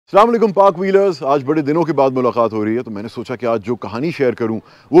अस्सलाम वालेकुम पाक व्हीलर्स। आज बड़े दिनों के बाद मुलाकात हो रही है, तो मैंने सोचा कि आज जो कहानी शेयर करूं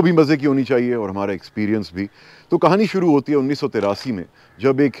वो भी मज़े की होनी चाहिए और हमारा एक्सपीरियंस भी। तो कहानी शुरू होती है 1983 में,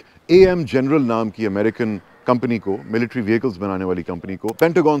 जब एक AM जनरल नाम की अमेरिकन कंपनी को, मिलिट्री व्हीकल्स बनाने वाली कंपनी को,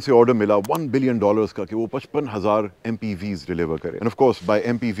 पेंटागन से ऑर्डर मिला $1 बिलियन का कि वो 55,000 MPVs डिलीवर करे। End of course buy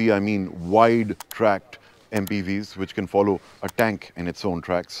MPV I mean wide tracked MPVs which can follow a tank in its own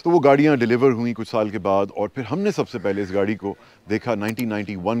tracks। तो वो गाड़ियाँ डिलीवर हुई कुछ साल के बाद, और फिर हमने सबसे पहले इस गाड़ी को देखा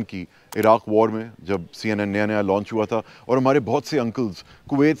 1991 की इराक वॉर में, जब CNN नया नया लॉन्च हुआ था और हमारे बहुत से अंकल्स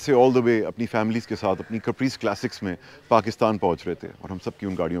कुवैत से ऑल द वे अपनी फैमिलीज़ के साथ अपनी कैप्रीज क्लासिक्स में पाकिस्तान पहुंच रहे थे और हम सब की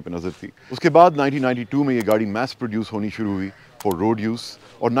उन गाड़ियों पे नज़र थी। उसके बाद 1992 में ये गाड़ी मैस प्रोड्यूस होनी शुरू हुई फॉर रोड यूज़,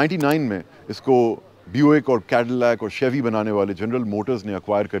 और 99 में इसको ब्यूइक और कैडिलैक और शेवी बनाने वाले जनरल मोटर्स ने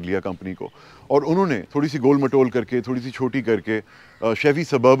अक्वायर कर लिया कंपनी को, और उन्होंने थोड़ी सी गोल मटोल करके, थोड़ी सी छोटी करके शेवी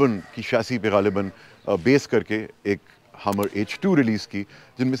सबर्बन की शैसी पे गालिबन बेस करके एक हमर H2 रिलीज़ की,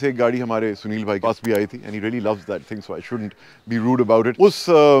 जिनमें से एक गाड़ी हमारे सुनील भाई के पास भी आई थी, and he really loves that thing, so I shouldn't be rude about it. उस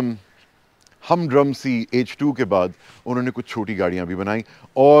हम ड्रम सी H2 के बाद उन्होंने कुछ छोटी गाड़ियाँ भी बनाई,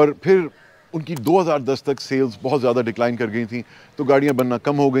 और फिर उनकी 2010 तक सेल्स बहुत ज़्यादा डिक्लाइन कर गई थी, तो गाड़ियाँ बनना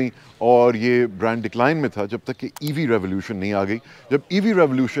कम हो गई और ये ब्रांड डिक्लाइन में था, जब तक कि EV रेवोल्यूशन नहीं आ गई। जब EV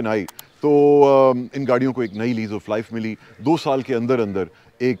रेवोल्यूशन आई तो इन गाड़ियों को एक नई लीज ऑफ लाइफ मिली। 2 साल के अंदर अंदर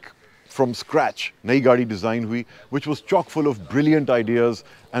एक फ्रॉम स्क्रैच नई गाड़ी डिज़ाइन हुई, which was chalk full of brilliant ideas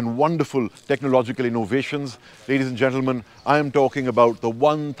and wonderful technological innovations. Ladies and gentlemen, I am talking about the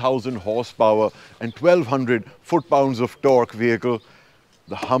 1000 horsepower and 1200 foot-pounds of torque vehicle,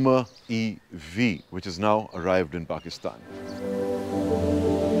 the Hummer EV, which has now arrived in Pakistan.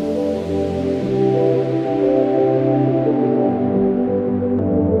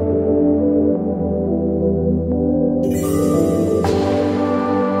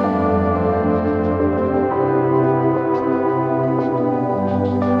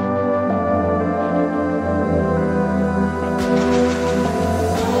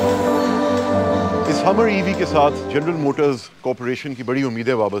 हमर EV के साथ general Motors corporation की बड़ी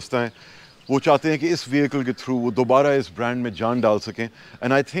उम्मीदें वाबस्ता हैं। वो चाहते हैं कि इस व्हीकल के थ्रू वो दोबारा इस ब्रांड में जान डाल सकें,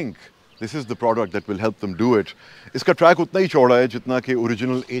 and I think this is the product that will help them do it. इसका ट्रैक उतना ही चौड़ा है जितना कि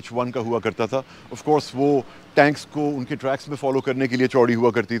ओरिजिनल H1 का हुआ करता था। ऑफ कोर्स वो टैंक्स को उनके ट्रैक्स में फॉलो करने के लिए चौड़ी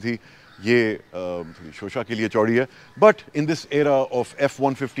हुआ करती थी, ये शोशा के लिए चौड़ी है। But in this era of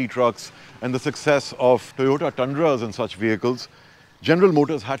F-150 trucks and the success of Toyota टंड्रास and such vehicles, general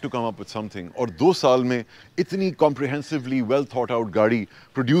Motors had to come up with something, और 2 साल में इतनी कॉम्प्रिहेंसिवली वेल थॉट आउट गाड़ी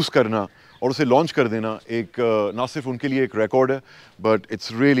प्रोड्यूस करना और उसे लॉन्च कर देना एक ना सिर्फ उनके लिए एक रिकॉर्ड है, but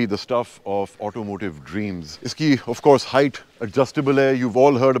it's really the stuff of automotive dreams. इसकी ऑफ कोर्स हाइट एडजस्टेबल है। You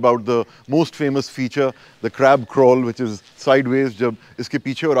all heard about the most famous feature, the crab crawl, which is sideways, जब इसके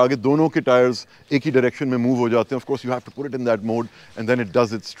पीछे और आगे दोनों के टायर्स एक ही डायरेक्शन में मूव हो जाते हैं। Of course you have to put it in that mode and then it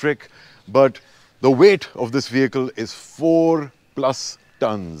does it's trick, but the weight of this vehicle is 4+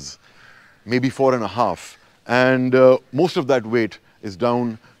 tons, maybe 4.5, and most of that weight is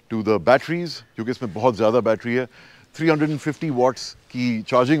down to the batteries, क्योंकि इसमें बहुत ज़्यादा battery है। 350 watts की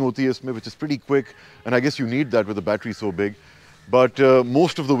charging होती है इसमें, which is pretty quick, and I guess you need that with a battery so big. But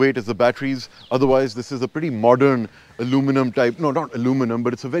most of the weight is the batteries. Otherwise, this is a pretty modern aluminum type, no, not aluminum,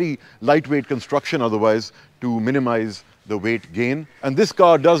 but it's a very lightweight construction otherwise, to minimize the weight gain. And this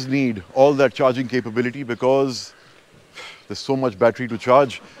car does need all that charging capability because there's so much battery to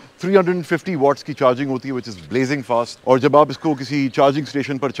charge. 350 watts की charging होती है, which is blazing fast, और जब आप इसको किसी charging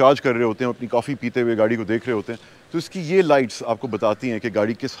station पर charge कर रहे होते हैं, अपनी कॉफ़ी पीते हुए गाड़ी को देख रहे होते हैं, तो इसकी ये लाइट्स आपको बताती हैं कि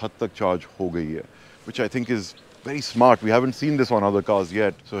गाड़ी किस हद तक चार्ज हो गई है, which I think is very smart. We haven't seen this on other cars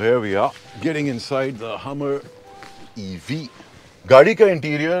yet. So here we are, getting inside the Hummer EV. गाड़ी का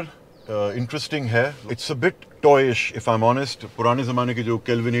इंटीरियर इंटरेस्टिंग है। It's a bit toyish, if I'm honest. पुराने ज़माने के जो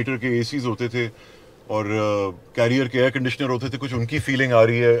Kelvinator के ACs होते थे और कैरियर के एयर कंडीशनर होते थे, कुछ उनकी फीलिंग आ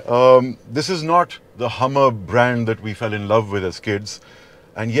रही है। दिस इज़ नॉट द हमर brand that we fail in love with as kids,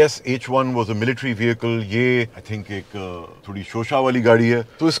 and yes H1 was a military vehicle. ये आई थिंक एक थोड़ी शोशा वाली गाड़ी है,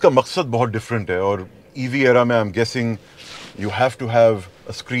 तो इसका मकसद बहुत डिफरेंट है। और EV एरा में I am guessing you have to have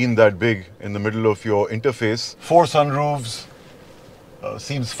a screen that big in the middle of your interface. 4 sunroofs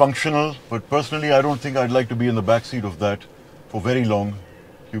seems functional, but personally I don't think I'd like to be in the back seat of that for very long,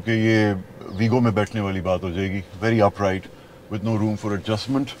 क्योंकि ये we go में बैठने वाली बात हो जाएगी। Very upright with no room for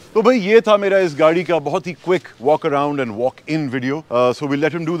adjustment. तो भाई ये था मेरा इस गाड़ी का बहुत ही quick walk around and walk in video. So we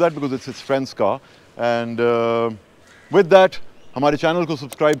let him do that because it's his friends car, and with that हमारे चैनल को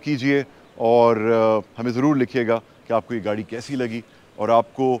सब्सक्राइब कीजिए और हमें ज़रूर लिखिएगा कि आपको ये गाड़ी कैसी लगी और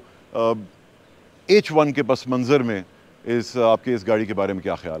आपको H1 के पस मंज़र में आपके इस गाड़ी के बारे में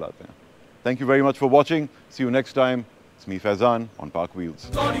क्या ख्याल आते हैं। Thank you very much for watching. C you next time. It's me, Faizan, on Park Wheels.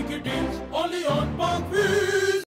 Gari ki deals